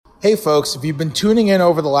Hey folks, if you've been tuning in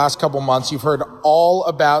over the last couple months, you've heard all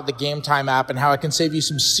about the Game Time app and how it can save you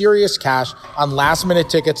some serious cash on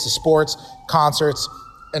last-minute tickets to sports, concerts,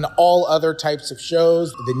 and all other types of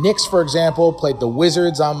shows. The Knicks, for example, played the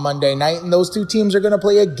Wizards on Monday night, and those two teams are going to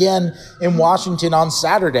play again in Washington on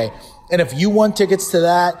Saturday. And if you want tickets to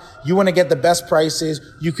that, you want to get the best prices,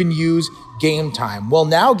 you can use Game Time. Well,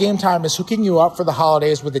 now Game Time is hooking you up for the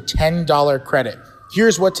holidays with a $10 credit.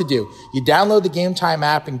 Here's what to do. You download the Game Time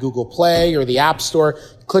app in Google Play or the App Store,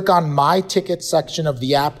 click on My Tickets section of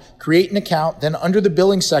the app, create an account, then under the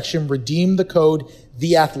billing section, redeem the code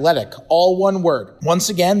The Athletic, all one word. Once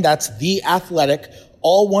again, that's The Athletic,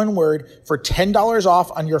 all one word, for $10 off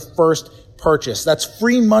on your first purchase. That's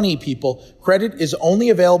free money, people. Credit is only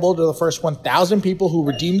available to the first 1,000 people who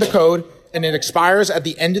redeem the code, and it expires at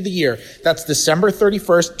the end of the year. That's December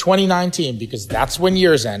 31st, 2019, because that's when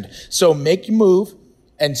years end. So make your move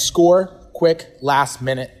and score quick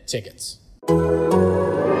last-minute tickets.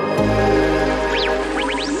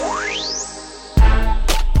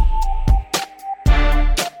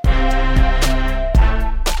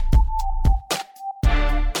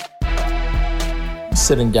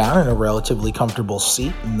 Sitting down in a relatively comfortable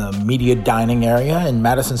seat in the media dining area in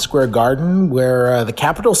Madison Square Garden, where the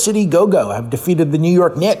Capital City Go-Go have defeated the New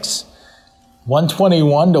York Knicks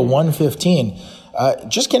 121-115.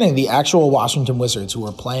 Just kidding. The actual Washington Wizards, who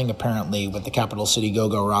are playing apparently with the Capital City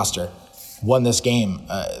Go-Go roster, won this game.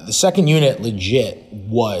 The second unit legit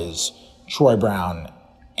was Troy Brown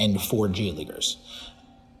and 4 G Leaguers.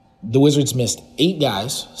 The Wizards missed 8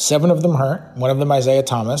 guys, 7 of them hurt. One of them, Isaiah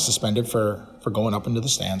Thomas, suspended for going up into the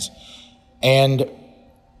stands, and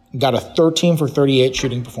got a 13 for 38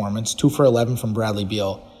 shooting performance, 2 for 11 from Bradley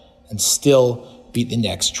Beal, and still beat the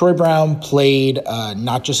Knicks. Troy Brown played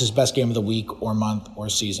not just his best game of the week or month or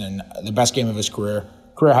season, the best game of his career.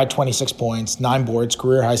 Career high 26 points, 9 boards,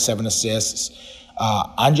 career high 7 assists.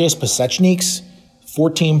 Andres Pasechnik's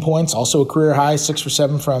 14 points, also a career high, 6 for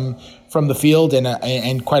 7 from the field,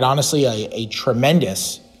 and quite honestly, a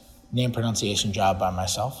tremendous name pronunciation job by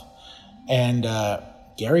myself. And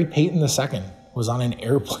Gary Payton II was on an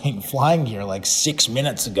airplane flying here like 6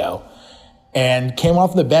 minutes ago and came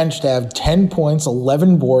off the bench to have 10 points,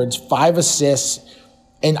 11 boards, 5 assists,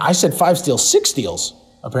 and I said 5 steals, 6 steals,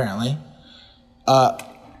 apparently,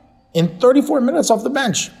 in 34 minutes off the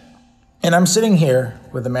bench. And I'm sitting here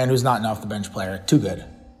with a man who's not an off-the-bench player. Too good.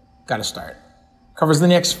 Got to start. Covers the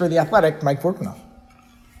Knicks for The Athletic, Mike Vorkunov.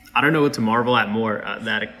 I don't know what to marvel at more,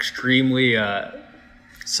 that extremely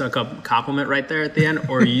suck-up compliment right there at the end,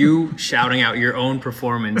 or you shouting out your own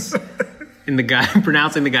performance in the guy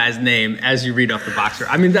pronouncing the guy's name as you read off the boxer.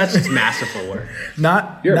 I mean, that's just masterful work.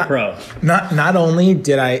 You're a pro. Not only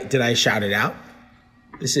did I shout it out,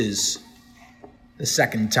 this is the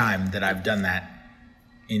second time that I've done that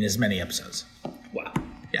in as many episodes. Wow.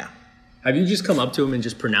 Yeah. Have you just come up to him and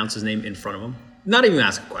just pronounced his name in front of him? Not even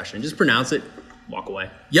ask a question. Just pronounce it, walk away.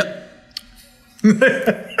 Yep. I'm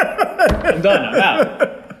done. I'm out.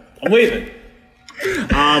 I'm leaving.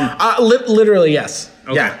 Literally, yes.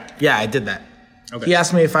 Okay. Yeah, I did that. Okay. He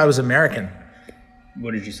asked me if I was American.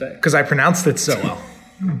 What did you say? Because I pronounced it so well.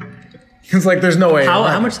 It's like there's no way.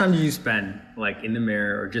 How much time do you spend, like, in the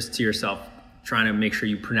mirror or just to yourself trying to make sure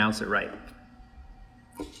you pronounce it right?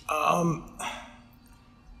 I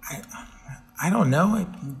don't know. Like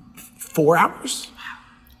 4 hours?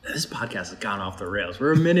 This podcast has gone off the rails.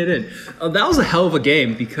 We're a minute in. That was a hell of a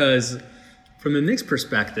game because from the Knicks'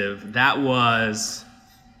 perspective, that was...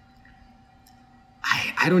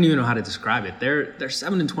 I don't even know how to describe it. They're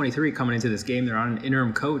 7-23 coming into this game. They're on an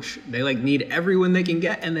interim coach. They need every win they can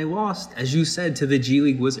get, and they lost, as you said, to the G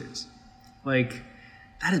League Wizards. That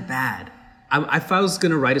is bad. If I was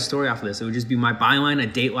going to write a story off of this, it would just be my byline, a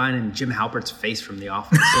dateline, and Jim Halpert's face from The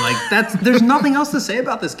Office. So, there's nothing else to say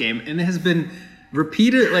about this game, and it has been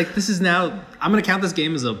repeated. This is now, I'm going to count this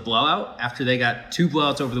game as a blowout after they got 2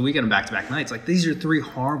 blowouts over the weekend on back-to-back nights. These are 3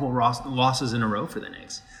 horrible losses in a row for the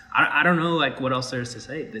Knicks. I don't know, what else there is to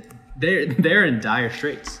say. They're in dire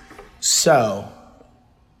straits. So,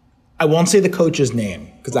 I won't say the coach's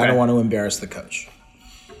name because I don't want to embarrass the coach.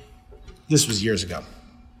 This was years ago.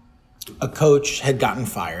 A coach had gotten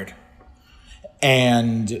fired,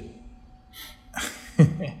 and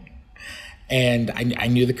I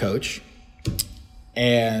knew the coach,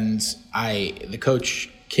 and the coach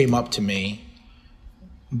came up to me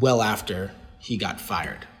well after he got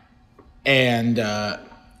fired, and I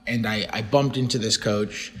bumped into this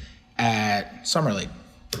coach at Summer League,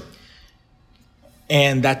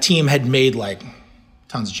 and that team had made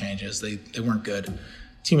tons of changes. They weren't good.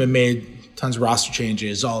 Team had made tons of roster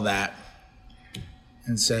changes, all that.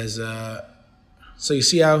 And says, so you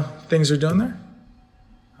see how things are doing there?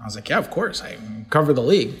 I was like, yeah, of course. I cover the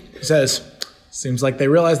league. He says, seems like they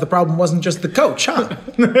realized the problem wasn't just the coach, huh?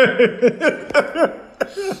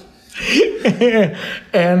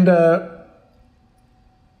 And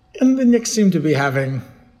the Knicks seem to be having.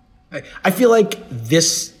 I feel like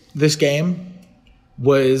this game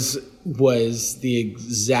was the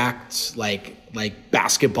exact like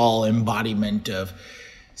basketball embodiment of.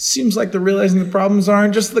 Seems like they're realizing the problems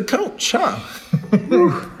aren't just the coach, huh?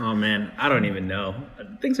 Oh man, I don't even know.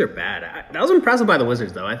 Things are bad. That was impressive by the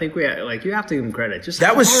Wizards, though. I think you have to give them credit. Just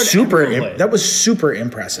that was super. That was super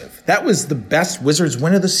impressive. That was the best Wizards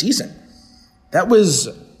win of the season. That was.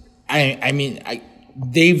 I mean,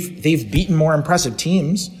 they've beaten more impressive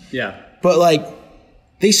teams. Yeah. But like,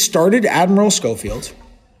 they started Admiral Schofield.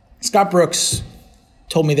 Scott Brooks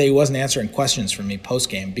told me that he wasn't answering questions from me post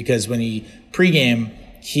game because when he pregame.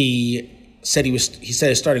 He said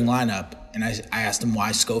his starting lineup, and I asked him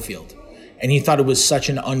why Schofield, and he thought it was such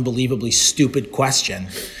an unbelievably stupid question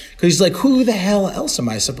because he's like, who the hell else am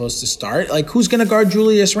I supposed to start? Like, who's going to guard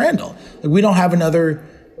Julius Randle? Like, we don't have another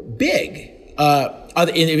big,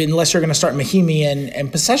 unless you're going to start Mahimi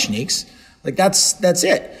and Pasechniks. Like that's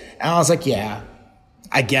it. And I was like, yeah,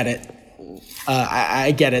 I get it.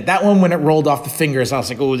 I get it. That one when it rolled off the fingers, I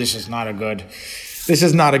was like, oh, this is not a good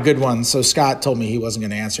one. So Scott told me he wasn't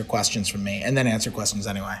going to answer questions from me and then answer questions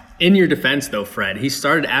anyway. In your defense, though, Fred, he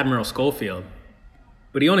started Admiral Schofield,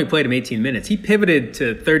 but he only played him 18 minutes. He pivoted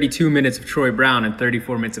to 32 minutes of Troy Brown and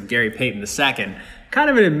 34 minutes of Gary Payton II. Kind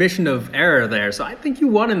of an admission of error there. So I think you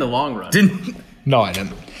won in the long run. No, I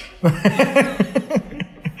didn't.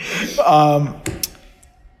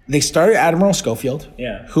 They started Admiral Schofield,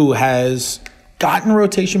 who has gotten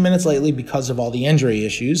rotation minutes lately because of all the injury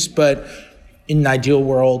issues, but in an ideal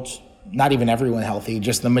world, not even everyone healthy,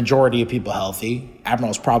 just the majority of people healthy.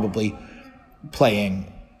 Admiral's probably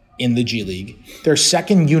playing in the G League. Their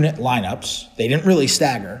second unit lineups, they didn't really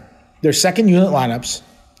stagger. Their second unit lineups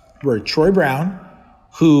were Troy Brown,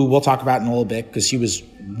 who we'll talk about in a little bit because he was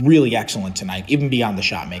really excellent tonight, even beyond the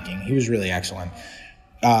shot making. He was really excellent.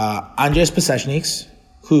 Andres Pasechniks,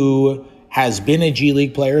 who has been a G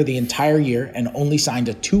League player the entire year and only signed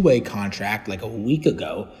a two-way contract like a week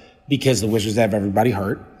ago because the Wizards have everybody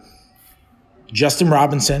hurt. Justin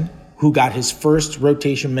Robinson, who got his first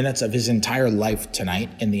rotation minutes of his entire life tonight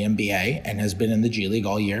in the NBA and has been in the G League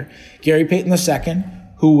all year. Gary Payton II,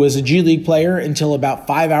 who was a G League player until about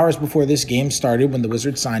 5 hours before this game started when the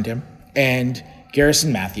Wizards signed him. And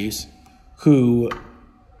Garrison Matthews, who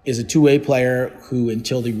is a two-way player who,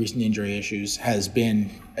 until the recent injury issues, has been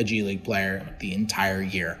a G League player the entire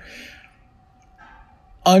year.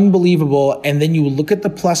 Unbelievable. And then you look at the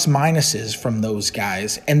plus minuses from those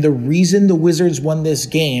guys, and the reason the Wizards won this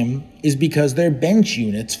game is because their bench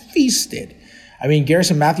units feasted. I mean,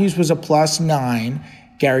 Garrison Matthews was a +9,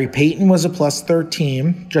 Gary Payton was a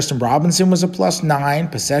 +13, Justin Robinson was a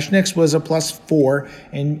 +9, Pasechniks was a +4,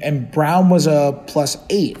 and Brown was a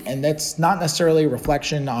 +8. And that's not necessarily a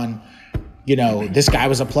reflection on, this guy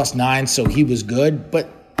was a +9, so he was good, but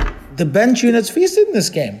the bench units feasted in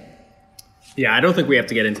this game. Yeah, I don't think we have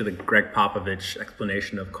to get into the Greg Popovich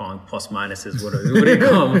explanation of calling plus minuses. What do you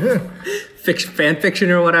call them? Fan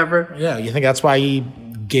fiction or whatever? Yeah, you think that's why he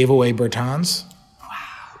gave away Bertans?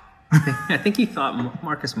 Wow. I think he thought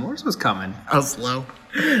Marcus Morris was coming. How slow.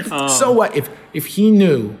 So what? If he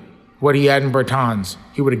knew what he had in Bertans,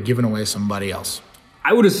 he would have given away somebody else.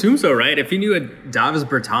 I would assume so, right? If he knew a Davis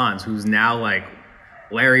Bertans, who's now like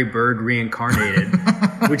Larry Bird reincarnated,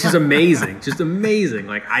 which is amazing, just amazing.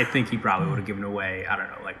 Like, I think he probably would have given away, I don't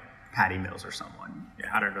know, like Patty Mills or someone.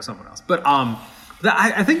 Yeah, I don't know, someone else. But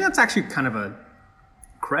I think that's actually kind of a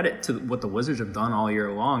credit to what the Wizards have done all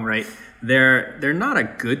year long, right? They're not a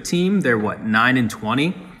good team. They're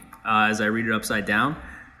 9-20, as I read it upside down.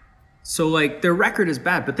 So like their record is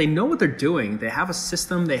bad, but they know what they're doing. They have a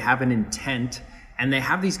system. They have an intent. And they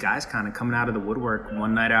have these guys kind of coming out of the woodwork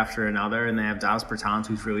one night after another, and they have Davis Bertans,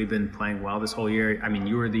 who's really been playing well this whole year. I mean,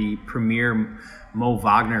 you were the premier Mo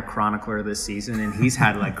Wagner chronicler this season, and he's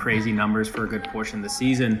had like crazy numbers for a good portion of the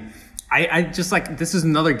season. I just like, this is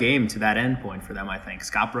another game to that end point for them, I think.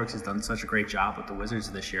 Scott Brooks has done such a great job with the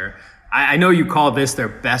Wizards this year. I know you call this their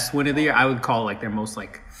best win of the year. I would call it like their most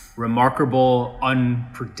like remarkable,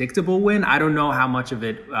 unpredictable win. I don't know how much of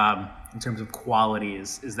it in terms of quality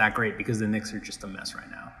is that great because the Knicks are just a mess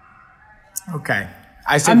right now. Okay.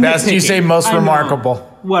 I say best, you say most remarkable.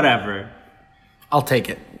 Whatever. I'll take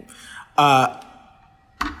it. Let's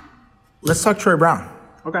talk Troy Brown.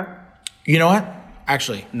 Okay. You know what?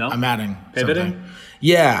 Actually, no. I'm adding pivoting? something.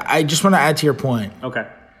 Yeah, I just want to add to your point. Okay.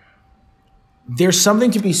 There's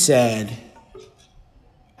something to be said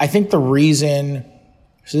I think the reason,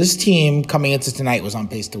 so this team coming into tonight was on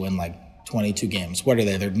pace to win like 22 games. What are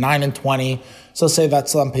they? They're 9-20. So let's say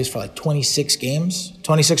that's on pace for like 26 games,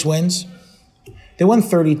 26 wins. They won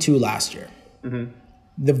 32 last year. Mm-hmm.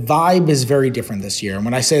 The vibe is very different this year. And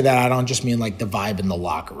when I say that, I don't just mean like the vibe in the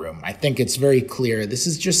locker room. I think it's very clear. This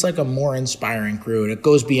is just like a more inspiring crew. And it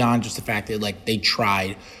goes beyond just the fact that like they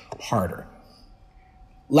tried harder.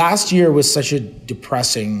 Last year was such a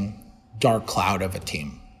depressing, dark cloud of a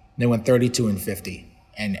team. They went 32-50.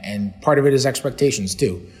 And part of it is expectations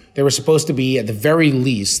too. They were supposed to be, at the very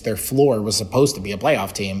least, their floor was supposed to be a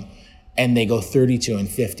playoff team. And they go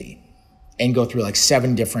 32-50 and go through like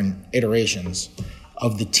 7 different iterations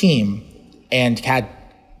of the team and had,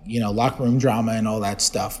 locker room drama and all that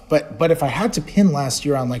stuff. But if I had to pin last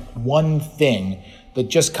year on like one thing that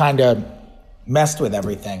just kind of messed with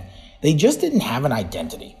everything, they just didn't have an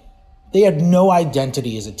identity. They had no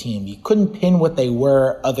identity as a team. You couldn't pin what they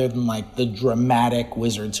were other than like the dramatic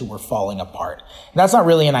Wizards who were falling apart. And that's not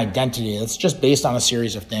really an identity. It's just based on a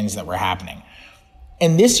series of things that were happening.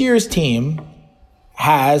 And this year's team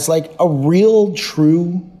has like a real,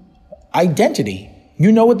 true identity.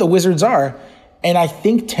 You know what the Wizards are. And I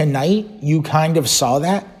think tonight you kind of saw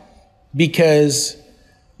that because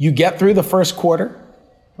you get through the first quarter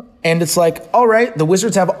and it's like, all right, the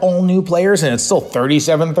Wizards have all new players and it's still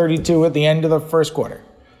 37-32 at the end of the first quarter.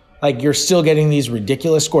 Like you're still getting these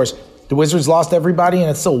ridiculous scores. The Wizards lost everybody and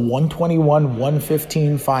it's still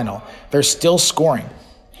 121-115 final. They're still scoring.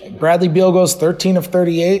 Bradley Beal goes 13 of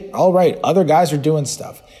 38. All right, other guys are doing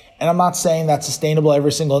stuff. And I'm not saying that's sustainable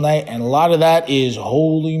every single night. And a lot of that is,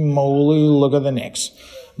 holy moly, look at the Knicks.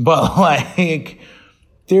 But like,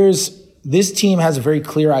 this team has a very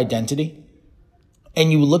clear identity.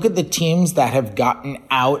 And you look at the teams that have gotten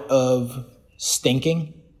out of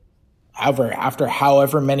stinking after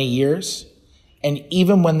however many years. And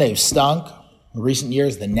even when they've stunk, in recent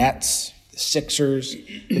years, the Nets, the Sixers,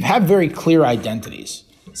 they've had very clear identities.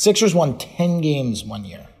 Sixers won 10 games one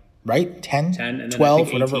year. Right? 10 and then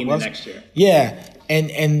 12, whatever it was. The next year. Yeah.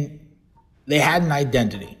 And they had an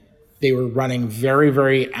identity. They were running very,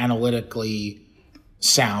 very analytically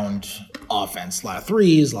sound offense. A lot of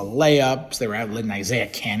threes, a lot of layups. They were letting Isaiah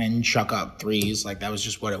Cannon chuck up threes. Like that was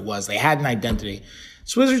just what it was. They had an identity.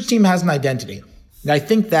 This Wizards team has an identity. And I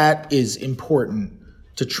think that is important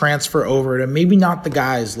to transfer over to maybe not the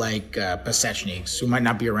guys like Pasechniks, who might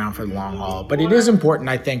not be around for the long haul. But it is important,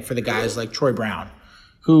 I think, for the guys like Troy Brown,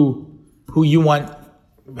 who you want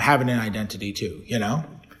having an identity too,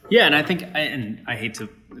 Yeah, and I think, and I hate to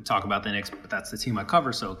talk about the Knicks, but that's the team I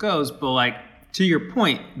cover, so it goes. But like, to your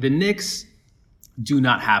point, the Knicks do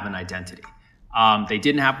not have an identity. They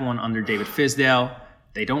didn't have one under David Fizdale.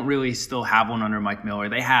 They don't really still have one under Mike Miller.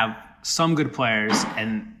 They have some good players,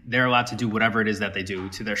 and they're allowed to do whatever it is that they do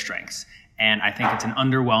to their strengths. And I think it's an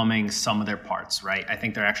underwhelming sum of their parts, right? I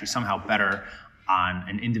think they're actually somehow better on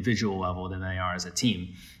an individual level than they are as a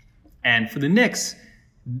team. And for the Knicks,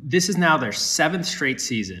 this is now their 7th straight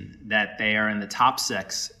season that they are in the top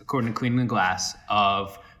 6, according to Cleaning the Glass,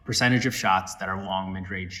 of percentage of shots that are long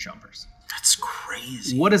mid-range jumpers. That's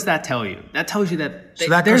crazy. What does that tell you? That tells you that,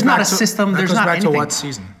 there's not a system, there's not anything. To what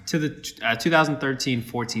season? To the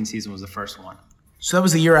 2013-14 season was the first one. So that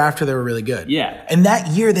was the year after they were really good. Yeah. And that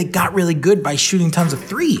year they got really good by shooting tons of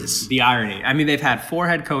threes. The irony. I mean, they've had 4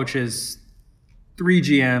 head coaches, 3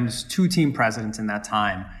 GMs, 2 team presidents in that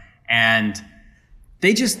time. And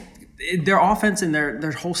they just, their offense and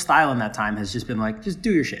their whole style in that time has just been like, just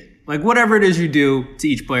do your shit. Like whatever it is you do to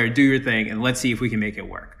each player, do your thing, and let's see if we can make it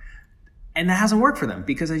work. And that hasn't worked for them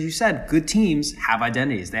because, as you said, good teams have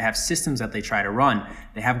identities. They have systems that they try to run.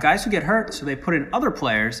 They have guys who get hurt, so they put in other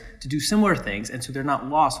players to do similar things, and so they're not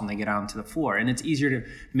lost when they get out onto the floor. And it's easier to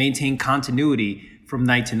maintain continuity from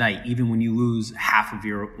night to night, even when you lose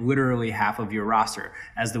literally half of your roster,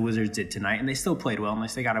 as the Wizards did tonight, and they still played well, and they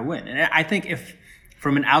still got to win. And I think if,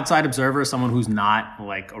 from an outside observer, someone who's not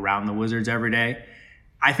like around the Wizards every day,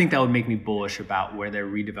 I think that would make me bullish about where their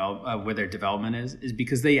development is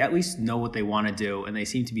because they at least know what they want to do and they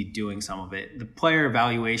seem to be doing some of it. The player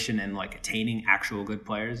evaluation and like attaining actual good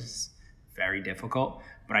players is very difficult,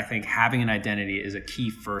 but I think having an identity is a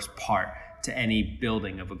key first part to any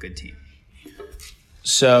building of a good team.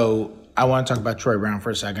 So I want to talk about Troy Brown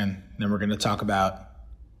for a second, then we're going to talk about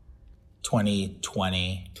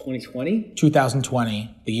 2020.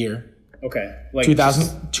 2020, the year. Okay. Like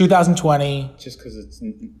 2020. Just because it's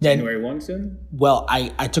January 1 soon? Well,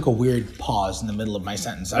 I took a weird pause in the middle of my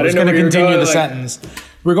sentence. I was going to continue the sentence.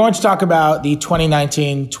 We're going to talk about the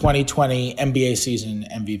 2019-2020 NBA season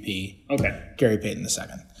MVP. Okay. Gary Payton II.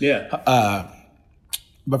 Yeah.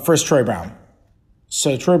 But first, Troy Brown.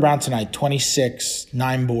 So Troy Brown tonight, 26,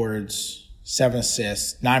 9 boards, 7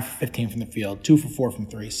 assists, 9 for 15 from the field, 2 for 4 from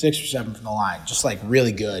 3, 6 for 7 from the line. Just like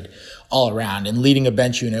really good all around and leading a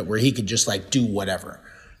bench unit where he could just like do whatever.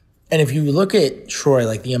 And if you look at Troy,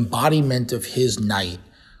 like the embodiment of his night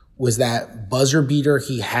was that buzzer beater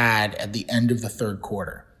he had at the end of the third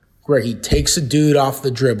quarter, where he takes a dude off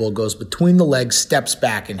the dribble, goes between the legs, steps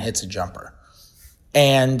back, and hits a jumper.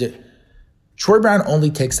 And Troy Brown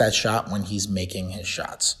only takes that shot when he's making his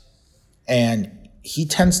shots. And he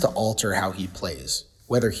tends to alter how he plays,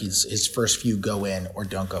 whether his first few go in or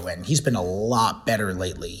don't go in. He's been a lot better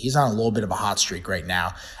lately. He's on a little bit of a hot streak right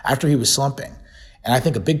now after he was slumping. And I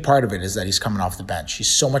think a big part of it is that he's coming off the bench.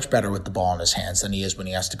 He's so much better with the ball in his hands than he is when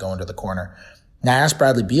he has to go into the corner. Now, I asked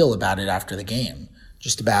Bradley Beal about it after the game,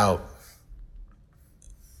 just about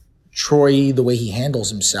Troy, the way he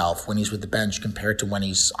handles himself when he's with the bench compared to when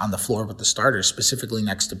he's on the floor with the starters, specifically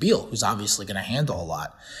next to Beal, who's obviously going to handle a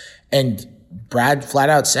lot. And Brad flat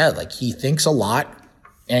out said, like, he thinks a lot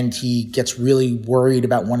and he gets really worried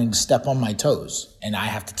about wanting to step on my toes. And I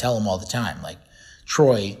have to tell him all the time, like,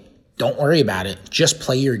 Troy, don't worry about it. Just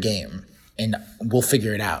play your game and we'll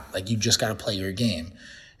figure it out. Like, you just got to play your game.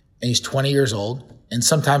 And he's 20 years old. And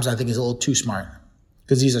sometimes I think he's a little too smart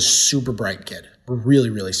because he's a super bright kid. Really,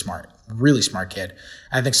 really smart kid.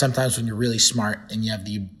 I think sometimes when you're really smart and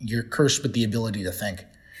you're cursed with the ability to think,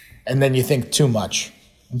 and then you think too much.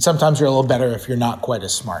 And sometimes you're a little better if you're not quite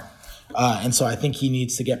as smart. And so I think he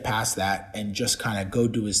needs to get past that and just kind of go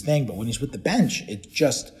do his thing. But when he's with the bench, it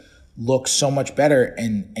just looks so much better.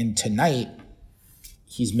 And tonight,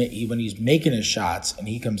 when he's making his shots and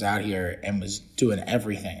he comes out here and was doing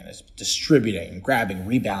everything and is distributing and grabbing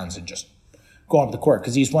rebounds and just going up the court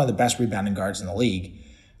because he's one of the best rebounding guards in the league.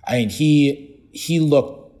 I mean, he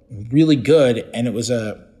looked really good, and it was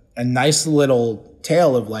a nice little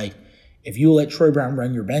tale of like, if you let Troy Brown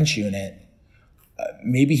run your bench unit,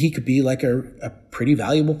 maybe he could be like a pretty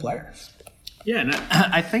valuable player. Yeah, and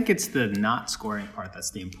I think it's the not scoring part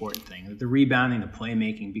that's the important thing, the rebounding, the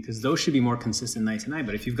playmaking, because those should be more consistent night to night.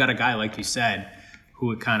 But if you've got a guy, like you said,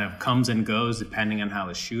 who it kind of comes and goes depending on how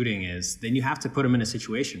his shooting is, then you have to put him in a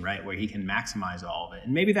situation, right, where he can maximize all of it.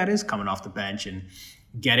 And maybe that is coming off the bench and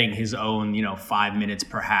getting his own, 5 minutes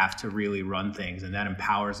per half to really run things, and that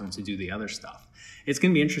empowers him to do the other stuff. It's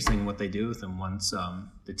going to be interesting what they do with him once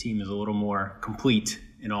the team is a little more complete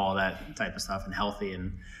in all that type of stuff and healthy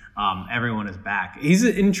and everyone is back. He's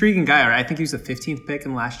an intriguing guy, right? I think he was the 15th pick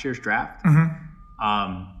in last year's draft.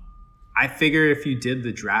 Mm-hmm. I figure if you did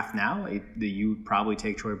the draft now, that you would probably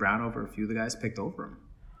take Troy Brown over a few of the guys picked over him.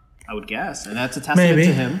 I would guess, and that's a testament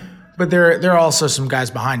to him. But there are also some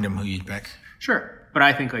guys behind him who you'd pick. Sure, but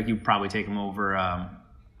I think like you'd probably take him over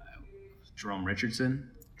Jerome Robinson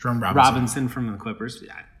from the Clippers.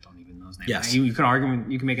 I don't even know his name. Yes. You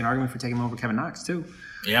can make an argument for taking him over Kevin Knox too.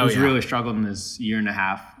 Yeah, who's really struggled in this year and a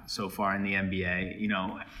half so far in the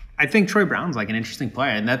NBA. I think Troy Brown's like an interesting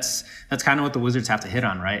player, and that's kind of what the Wizards have to hit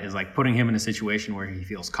on, right? Is like putting him in a situation where he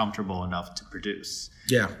feels comfortable enough to produce.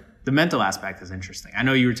 Yeah. The mental aspect is interesting. I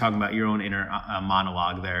know you were talking about your own inner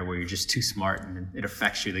monologue there where you're just too smart and it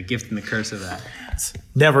affects you, the gift and the curse of that. It's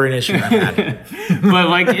never an issue I've had.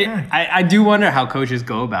 But I do wonder how coaches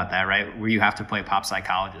go about that, right? Where you have to play pop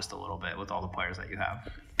psychologist a little bit with all the players that you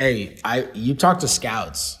have. Hey, you talk to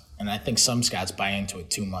scouts, and I think some scouts buy into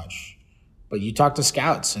it too much. But you talk to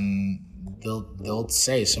scouts, and they'll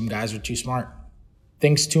say some guys are too smart,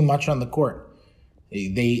 thinks too much on the court.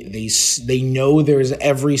 They know there's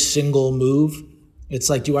every single move. It's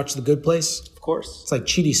like, do you watch The Good Place? Of course. It's like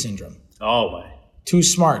Chidi syndrome. Oh my. Too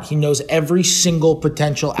smart. He knows every single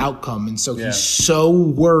potential outcome, and so he's so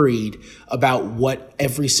worried about what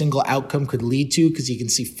every single outcome could lead to because he can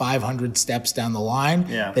see 500 steps down the line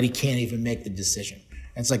that he can't even make the decision.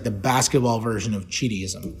 And it's like the basketball version of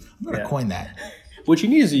Chidiism. I'm going to coin that. What you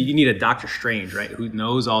need is you need a Doctor Strange, right, who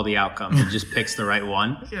knows all the outcomes and just picks the right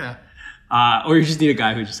one. Yeah. Or you just need a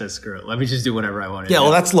guy who just says, screw it, let me just do whatever I want to do. Yeah,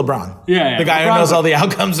 well, that's LeBron. Yeah. The guy who knows all the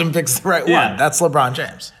outcomes and picks the right one. That's LeBron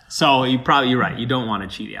James. So you're right. You don't want a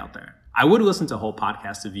Chidi out there. I would listen to a whole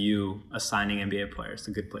podcast of you assigning NBA players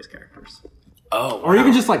to Good Place characters. Oh, wow. Or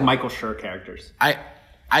even just like Michael Schur characters.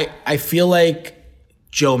 I feel like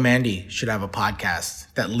Joe Mandy should have a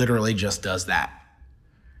podcast that literally just does that.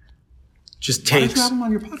 Just takes. Why don't you have him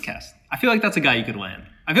on your podcast? I feel like that's a guy you could land.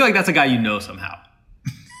 I feel like that's a guy you know somehow.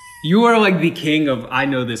 You are like the king of I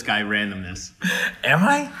know this guy randomness. Am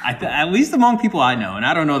I? At least among people I know, and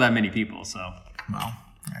I don't know that many people. So, well,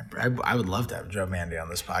 I would love to have Joe Mandy on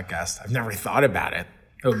this podcast. I've never thought about it.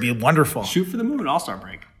 It would be wonderful. Shoot for the moon, All-Star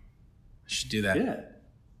break. I should do that. Yeah.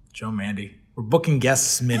 Joe Mandy. We're booking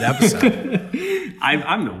guests mid-episode.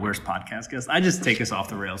 I'm the worst podcast guest. I just take us off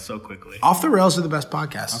the rails so quickly. Off the Rails are the best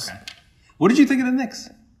podcasts. Okay. What did you think of the Knicks?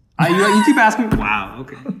 You keep asking me. Wow.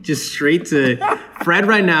 Okay. Just straight to Fred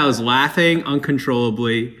right now is laughing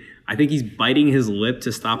uncontrollably. I think he's biting his lip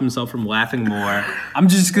to stop himself from laughing more. I'm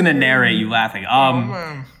just gonna narrate you laughing.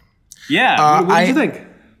 Yeah. What did you think?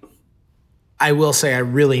 I will say I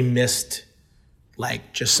really missed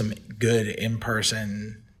like just some good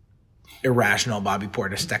in-person irrational Bobby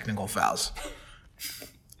Portis technical fouls.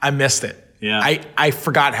 I missed it. Yeah. I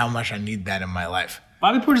forgot how much I need that in my life.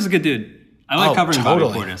 Bobby Portis is a good dude. I like covering Bobby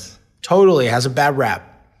Portis. Totally has a bad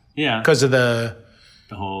rap. Yeah. Because of the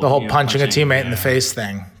whole punching a teammate in the face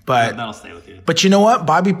thing. But that'll stay with you. But you know what?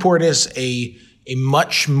 Bobby Portis, a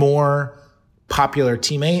much more popular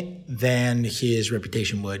teammate than his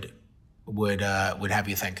reputation would have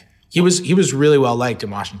you think. He was really well liked in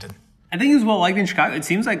Washington. I think he was well liked in Chicago. It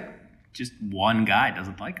seems like just one guy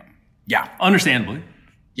doesn't like him. Yeah. Understandably.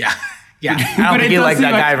 Yeah. Yeah. I don't think he liked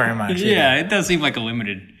that guy very much. Yeah, it does seem like a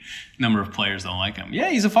limited number of players don't like him. Yeah,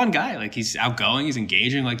 he's a fun guy. Like, he's outgoing, he's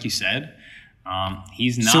engaging, like you said.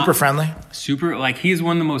 He's not super friendly. He's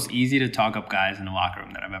one of the most easy to talk up guys in the locker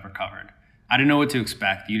room that I've ever covered. I didn't know what to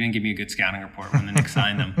expect. You didn't give me a good scouting report when the Knicks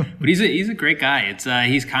signed him. But he's a great guy. It's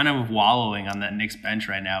he's kind of wallowing on that Knicks bench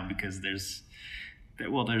right now because there's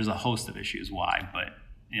a host of issues why, but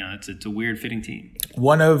it's a weird fitting team.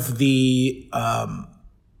 One of the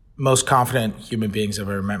most confident human beings I've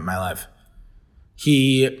ever met in my life.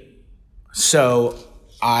 Who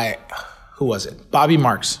was it? Bobby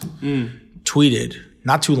Marks tweeted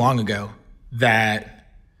not too long ago that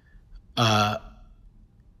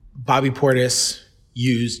Bobby Portis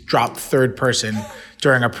dropped third person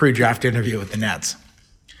during a pre-draft interview with the Nets.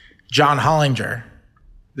 John Hollinger,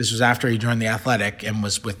 this was after he joined the Athletic and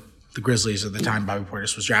was with the Grizzlies at the time Bobby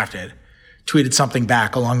Portis was drafted, tweeted something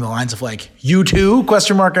back along the lines of like, "You too?" ?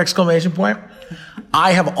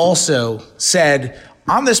 I have also said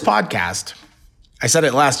on this podcast, I said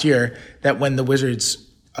it last year, that when the Wizards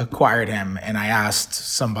acquired him and I asked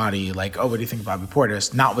somebody like, "Oh, what do you think of Bobby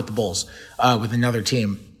Portis?" Not with the Bulls, with another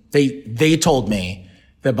team. They told me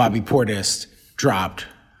that Bobby Portis dropped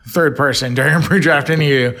third person during a pre-draft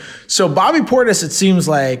interview. So Bobby Portis, it seems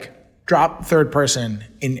like, dropped third person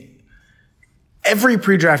in every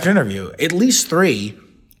pre-draft interview, at least 3,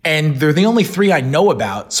 and they're the only 3 I know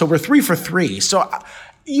about. So we're 3 for 3. So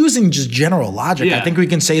using just general logic, I think we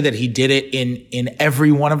can say that he did it in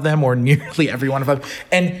every one of them or nearly every one of them.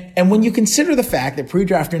 And when you consider the fact that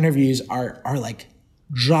pre-draft interviews are like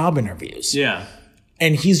job interviews. Yeah.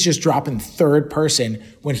 And he's just dropping third person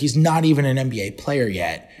when he's not even an NBA player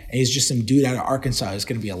yet. And he's just some dude out of Arkansas who's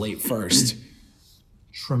going to be a late first.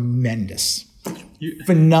 Tremendous.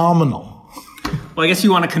 Phenomenal. Well, I guess you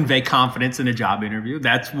want to convey confidence in a job interview.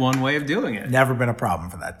 That's one way of doing it. Never been a problem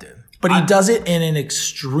for that dude. But he does it in an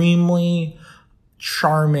extremely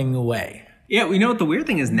charming way. Yeah, you know what the weird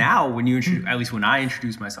thing is now when at least when I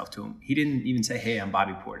introduced myself to him, he didn't even say, "Hey, I'm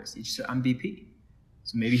Bobby Portis." He just said, "I'm BP."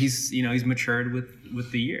 So maybe he's matured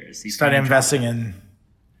with the years. He started investing in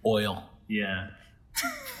oil. Yeah.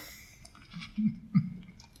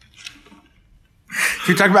 Should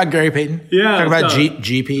we talk about Gary Payton? Yeah. Talk about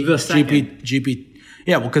GP. The second. GP.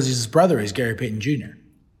 Yeah, well, because his brother is Gary Payton Jr.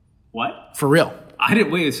 What? For real. I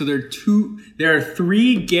didn't wait. So there are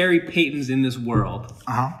 3 Gary Paytons in this world.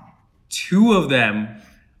 2 of them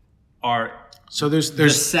are. So there's the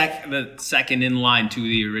second in line to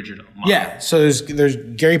the original. Yeah. So there's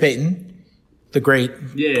Gary Payton, the great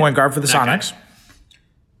point guard for the Sonics. Guy.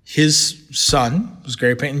 His son was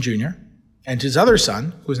Gary Payton Jr. And his other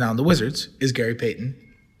son, who's now in the Wizards, is Gary Payton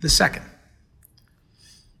II.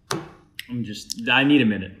 I need a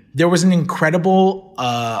minute. There was an incredibly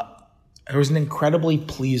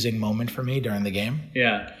pleasing moment for me during the game.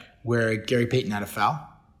 Yeah. Where Gary Payton had a foul.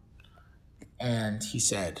 And he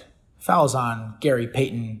said, "Foul's on Gary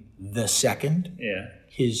Payton II." Yeah.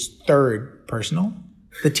 His third personal.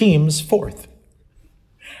 The team's 4th.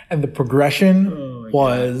 And the progression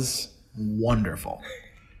was wonderful.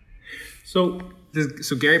 So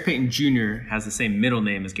Gary Payton Jr. has the same middle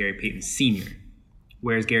name as Gary Payton Sr.,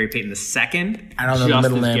 whereas Gary Payton II, I don't know the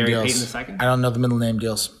middle name Gary deals. Payton II? I don't know the middle name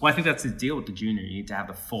deals. Well, I think that's the deal with the junior. You need to have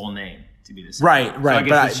the full name to be the same. Right. So I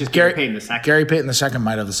guess it's just Gary Payton II. Gary Payton II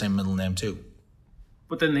might have the same middle name too.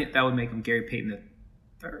 But then that would make him Gary Payton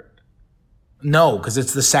III. No, because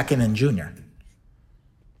it's the second and junior.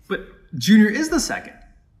 But junior is the second.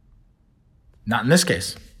 Not in this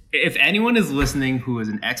case. If anyone is listening who is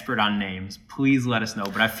an expert on names, please let us know.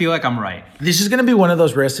 But I feel like I'm right. This is going to be one of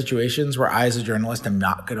those rare situations where I, as a journalist, am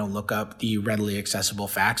not going to look up the readily accessible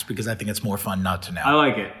facts because I think it's more fun not to know. I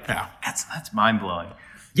like it. Yeah. That's mind-blowing.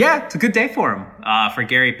 Yeah, it's a good day for him. For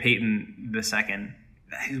Gary Payton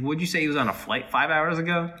II. Would you say he was on a flight 5 hours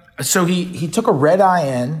ago? So he took a red eye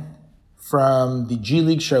in from the G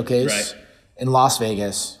League Showcase in Las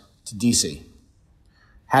Vegas to DC.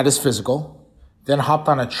 Had his physical. Then hopped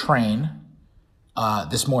on a train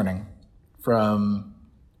this morning or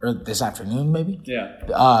this afternoon maybe?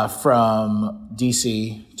 Yeah. From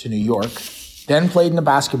DC to New York. Then played in a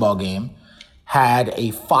basketball game. Had a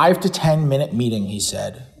 5 to 10 minute meeting, he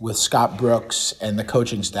said, with Scott Brooks and the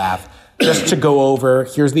coaching staff just to go over,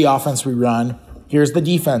 here's the offense we run, here's the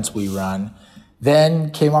defense we run. Then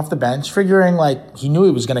came off the bench figuring like he knew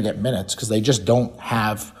he was going to get minutes because they just don't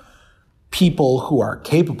have people who are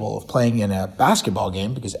capable of playing in a basketball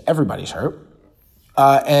game because everybody's hurt.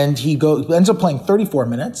 And he ends up playing 34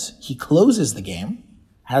 minutes. He closes the game,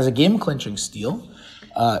 has a game-clinching steal,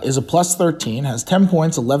 is a plus 13, has 10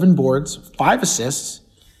 points, 11 boards, 5 assists,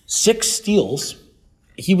 6 steals.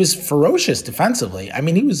 He was ferocious defensively. I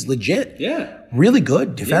mean, he was legit. Yeah. Really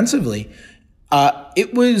good defensively. Yeah.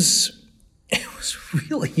 It was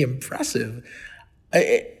really impressive.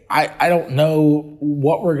 I don't know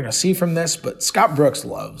what we're going to see from this, but Scott Brooks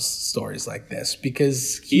loves stories like this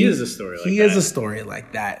because he is a story like that. He is a story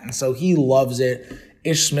like that. And so he loves it.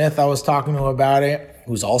 Ish Smith, I was talking to him about it,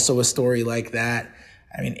 who's also a story like that.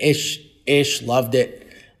 I mean, Ish loved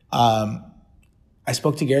it. I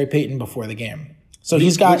spoke to Gary Payton before the game. So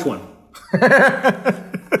he's got... Which one?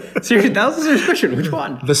 Seriously, that was a serious question. Which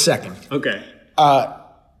one? The second. Okay.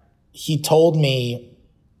 He told me...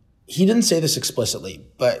 He didn't say this explicitly,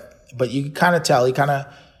 but you can kind of tell he kind of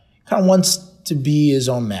wants to be his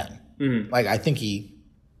own man. Mm-hmm. Like I think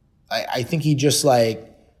he just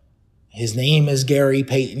like his name is Gary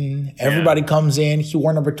Payton. Everybody comes in. He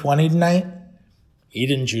wore number 20 tonight. He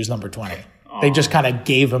didn't choose number 20. They just kind of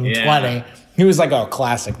gave him 20. He was like, "Oh,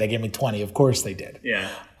 classic. They gave me 20." Of course they did. Yeah.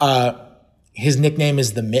 His nickname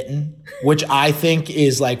is the Mitten, which I think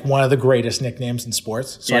is like one of the greatest nicknames in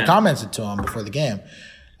sports. So I commented to him before the game.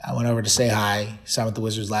 I went over to say hi. Signed with the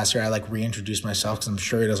Wizards last year. I like reintroduced myself because I'm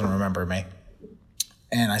sure he doesn't remember me.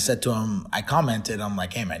 And I said to him, I commented, I'm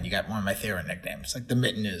like, hey man, you got one of my favorite nicknames. Like the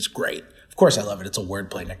Mitten is great. Of course I love it. It's a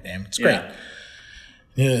wordplay nickname. It's great.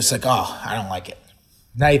 Yeah. It's like, oh, I don't like it.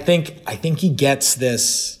 And I think he gets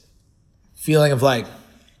this feeling of like,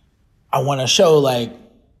 I want to show like,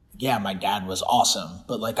 yeah, my dad was awesome,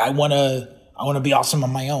 but like I want to be awesome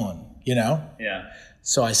on my own, you know? Yeah.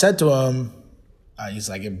 So I said to him, he's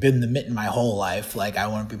like, I've been the Mitten my whole life. Like, I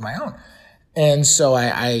want to be my own. And so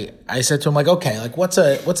I said to him, like, okay, like, what's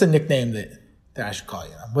a nickname that I should call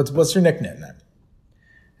you? What's your nickname then?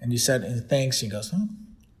 And he said, thanks. He goes, how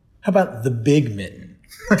about the Big Mitten?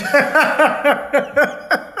 Okay. All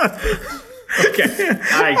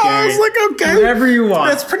right, Gary. I was like, okay. Whatever you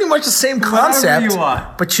want. That's pretty much the same concept. Whatever you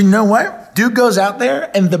want. But you know what? Dude goes out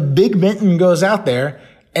there, and the Big Mitten goes out there,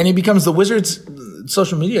 and he becomes the Wizards'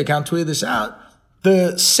 social media account tweeted this out.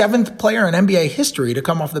 The 7th player in NBA history to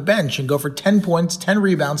come off the bench and go for 10 points, 10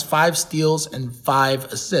 rebounds, 5 steals, and 5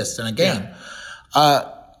 assists in a game.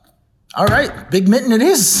 Yeah. All right, Big Mitten it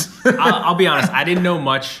is. I'll be honest. I didn't know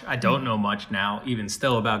much. I don't know much now, even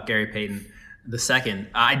still, about Gary Payton II.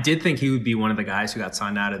 I did think he would be one of the guys who got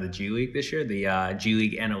signed out of the G League this year. The G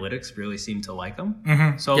League analytics really seemed to like him.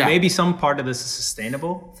 Mm-hmm. So maybe some part of this is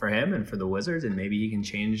sustainable for him and for the Wizards, and maybe he can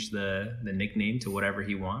change the nickname to whatever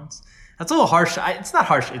he wants. That's a little harsh. It's not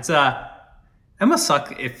harsh. It must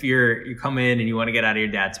suck if you come in and you want to get out of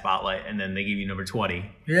your dad's spotlight and then they give you number 20.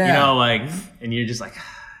 Yeah. You know, like, and you're just like,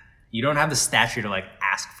 you don't have the stature to like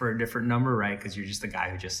ask for a different number, right? Because you're just the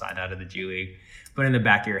guy who just signed out of the G League. But in the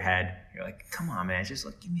back of your head, you're like, come on, man, just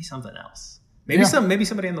like give me something else. Maybe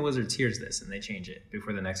somebody on the Wizards hears this and they change it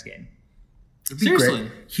before the next game. Seriously,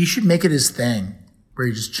 great. He should make it his thing where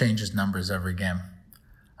he just changes numbers every game.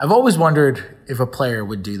 I've always wondered if a player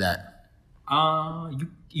would do that.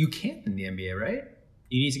 You can't in the NBA, right?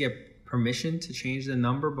 You need to get permission to change the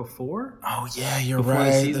number before. Oh yeah, you're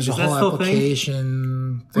right. There's a whole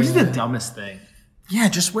application. Which is the dumbest thing. Yeah,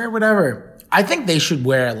 just wear whatever. I think they should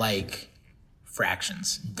wear like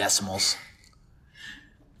fractions, decimals.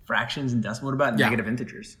 Fractions and decimals. What about negative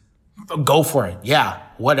integers? Go for it. Yeah,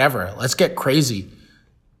 whatever. Let's get crazy.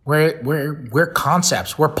 We're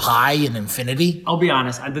concepts. We're pi and infinity. I'll be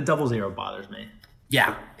honest. The 00 bothers me.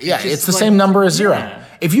 Yeah. It's the same number as 0. Yeah.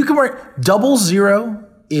 If you can wear 00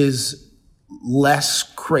 is less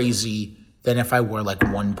crazy than if I were like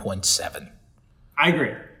 1.7. I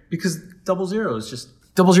agree. Because 00 is just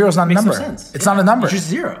 00 is not a makes number. no sense. It's not a number. It's just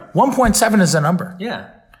 0. 1.7 is a number. Yeah.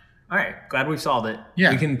 All right. Glad we've solved it.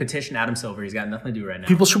 Yeah. We can petition Adam Silver. He's got nothing to do right now.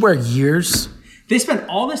 People should wear years. They spent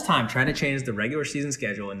all this time trying to change the regular season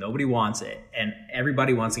schedule, and nobody wants it. And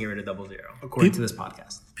everybody wants to get rid of 00, according to this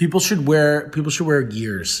podcast. People should wear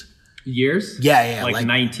years. Years? Yeah. Like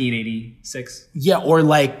 1986? Yeah, or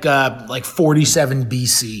like 47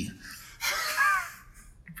 BC.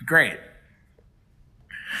 Great.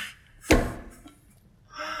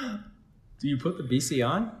 Do you put the BC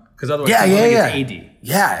on? Because otherwise Yeah. it's AD.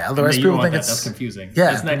 Yeah, otherwise You people don't want think that. That's confusing.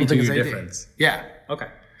 Yeah, It's people 92 think it's year AD. difference. Yeah. Okay.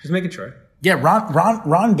 Just making sure. Yeah,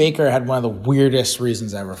 Ron Baker had one of the weirdest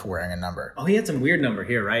reasons ever for wearing a number. Oh, he had some weird number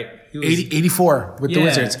here, right? He was 84 with the Yeah.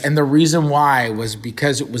 Wizards. And the reason why was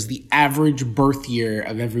because it was the average birth year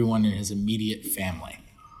of everyone in his immediate family.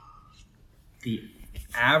 the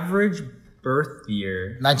average birth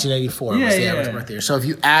year. 1984 was Yeah, the yeah, average yeah. birth year. So if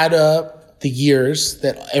you add up the years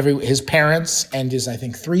that his parents and his, I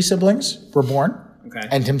think, 3 siblings were born, Okay.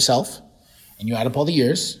 and himself, and you add up all the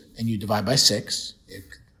years, and you divide by 6,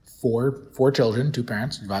 four children, 2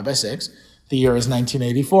 parents, divide by 6, the year is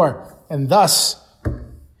 1984. And thus,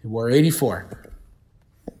 he wore 84.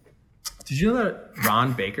 Did you know that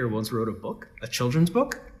Ron Baker once wrote a book, a children's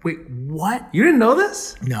book? Wait, what? You didn't know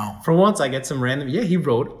this? No. For once, I get some random. Yeah, he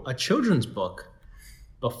wrote a children's book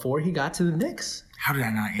before he got to the Knicks. How did I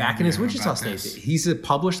not Back in his hear Wichita about State. this? He's a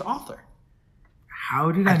published author.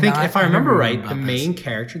 How did I I think, not if I remember hear right, about the this? main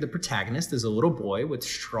character, the protagonist, is a little boy with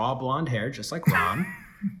straw blonde hair, just like Ron.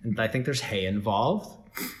 And I think there's hay involved.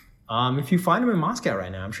 If you find him in Moscow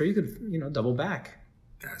right now, I'm sure you could, double back.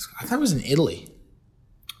 I thought it was in Italy.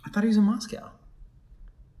 I thought he was in Moscow.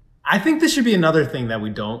 I think this should be another thing that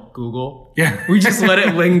we don't Google. Yeah. We just let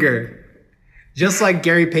it linger. Just like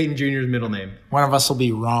Gary Payton Jr.'s middle name. One of us will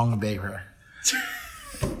be wrong, Baker.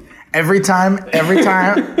 Every time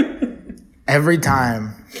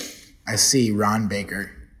I see Ron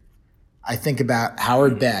Baker, I think about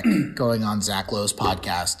Howard Beck going on Zach Lowe's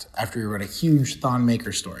podcast after he wrote a huge Thon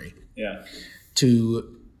Maker story Yeah.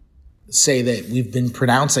 to say that we've been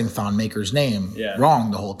pronouncing Thon Maker's name Yeah.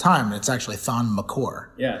 wrong the whole time, and it's actually Thon McCore.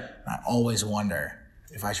 Yeah. I always wonder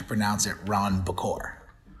if I should pronounce it Ron Bakor.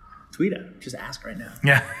 Tweet him. Just ask right now.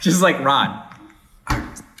 Yeah. Just like Ron.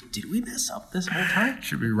 Did we mess up this whole time?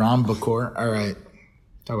 Should be Ron Bakor. All right.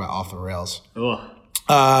 Talk about off the rails. Ugh.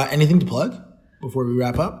 Anything to plug before we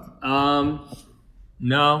wrap up?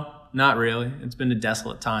 No, not really. It's been a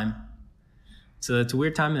desolate time. So it's a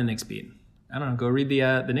weird time in the Knicks beat. I don't know. Go read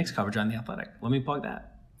the Knicks coverage on The Athletic. Let me plug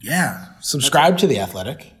that. Yeah. Subscribe to The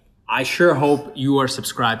Athletic. I sure hope you are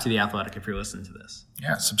subscribed to The Athletic if you're listening to this.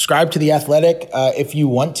 Yeah. Subscribe to The Athletic. If you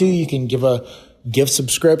want to, you can give a gift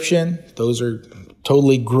subscription. Those are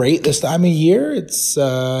totally great this time of year. It's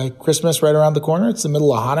Christmas right around the corner. It's the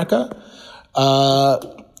middle of Hanukkah.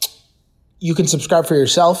 You can subscribe for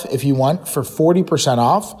yourself if you want for 40%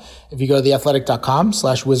 off if you go to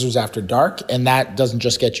theathletic.com/wizardsafterdark. And that doesn't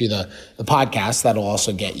just get you the podcast. That'll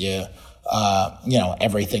also get you,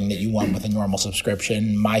 everything that you want with a normal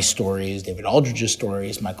subscription. My stories, David Aldridge's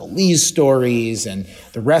stories, Michael Lee's stories, and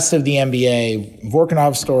the rest of the NBA,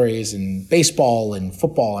 Vorkunov stories, and baseball and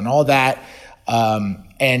football and all that.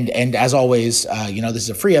 And as always, this is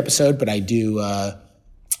a free episode, but I do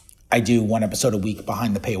one episode a week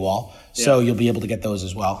behind the paywall. So you'll be able to get those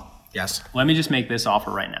as well. Yes. Let me just make this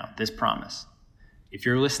offer right now, this promise. If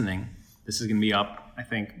you're listening, this is going to be up, I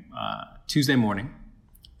think, Tuesday morning.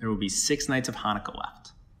 There will be 6 nights of Hanukkah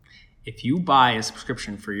left. If you buy a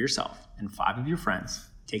subscription for yourself and 5 of your friends,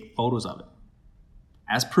 take photos of it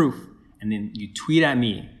as proof, and then you tweet at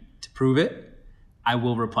me to prove it, I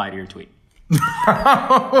will reply to your tweet.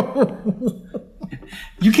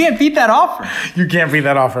 You can't beat that offer. You can't beat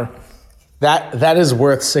that offer. That is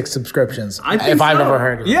worth 6 subscriptions. If I've ever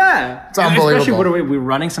heard of it. Yeah. It's unbelievable. Especially, what are we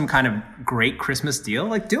running some kind of great Christmas deal?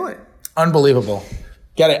 Like, do it. Unbelievable.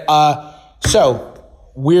 Get it. So,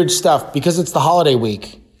 weird stuff. Because it's the holiday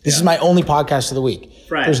week, this is my only podcast of the week.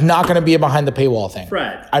 Fred. There's not going to be a behind the paywall thing.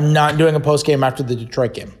 Fred. I'm not doing a post game after the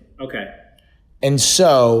Detroit game. Okay. And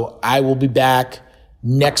so, I will be back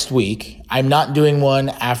next week. I'm not doing one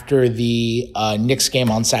after the Knicks game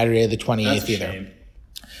on Saturday the 28th That's a either. shame.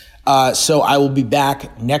 So I will be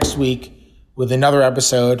back next week with another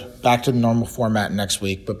episode, back to the normal format next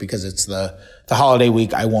week. But because it's the holiday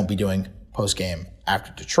week, I won't be doing post game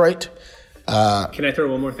after Detroit. Can I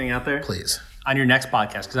throw one more thing out there? Please. On your next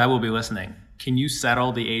podcast, because I will be listening, can you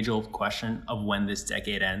settle the age-old question of when this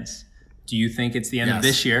decade ends? Do you think it's the end of Yes.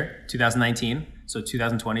 this year, 2019, so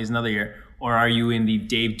 2020 is another year, or are you in the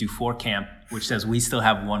Dave Dufour camp, which says we still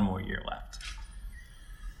have one more year left?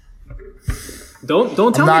 Don't tell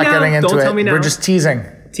I'm not me now. getting into Don't it. tell me now. We're just teasing.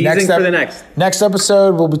 Teasing for the next. Next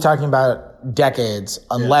episode, we'll be talking about decades,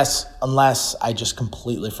 unless I just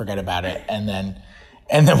completely forget about it, and then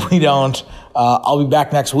we don't. I'll be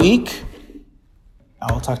back next week.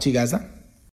 I will talk to you guys then.